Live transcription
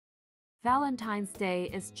Valentine's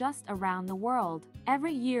Day is just around the world.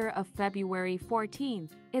 Every year of February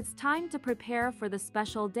 14th, it's time to prepare for the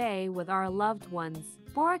special day with our loved ones.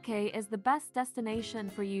 Boracay is the best destination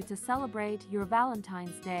for you to celebrate your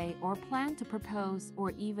Valentine's Day or plan to propose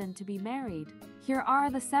or even to be married. Here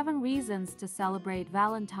are the 7 reasons to celebrate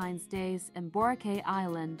Valentine's Days in Boracay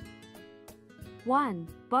Island. 1.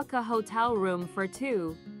 Book a hotel room for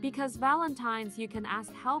 2. Because Valentine's, you can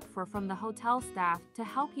ask help from the hotel staff to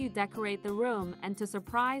help you decorate the room and to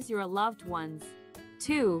surprise your loved ones.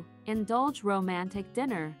 2. Indulge romantic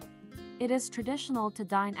dinner. It is traditional to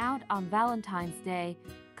dine out on Valentine's Day.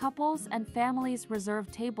 Couples and families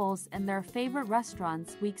reserve tables in their favorite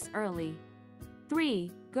restaurants weeks early.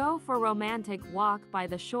 3. Go for a romantic walk by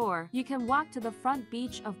the shore. You can walk to the front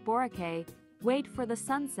beach of Boracay, wait for the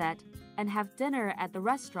sunset, and have dinner at the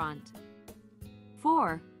restaurant.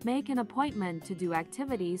 4. Make an appointment to do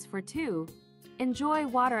activities for 2. Enjoy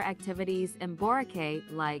water activities in Boracay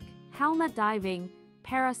like helmet diving,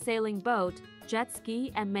 parasailing boat, jet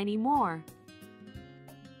ski, and many more.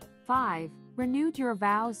 5. Renew your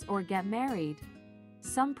vows or get married.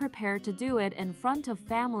 Some prepare to do it in front of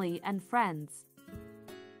family and friends.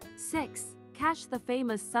 6. Catch the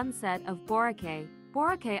famous sunset of Boracay.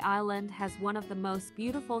 Boracay Island has one of the most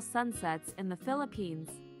beautiful sunsets in the Philippines.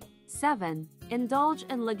 7. Indulge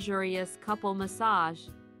in luxurious couple massage.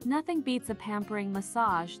 Nothing beats a pampering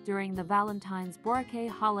massage during the Valentine's Boracay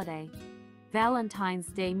holiday. Valentine's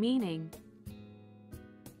Day meaning.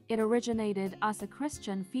 It originated as a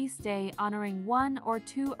Christian feast day honoring 1 or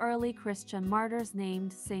 2 early Christian martyrs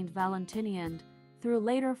named Saint Valentinian. Through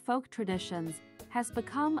later folk traditions, has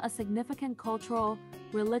become a significant cultural,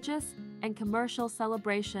 religious, and commercial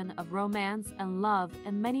celebration of romance and love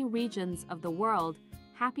in many regions of the world.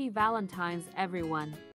 Happy Valentine's, everyone!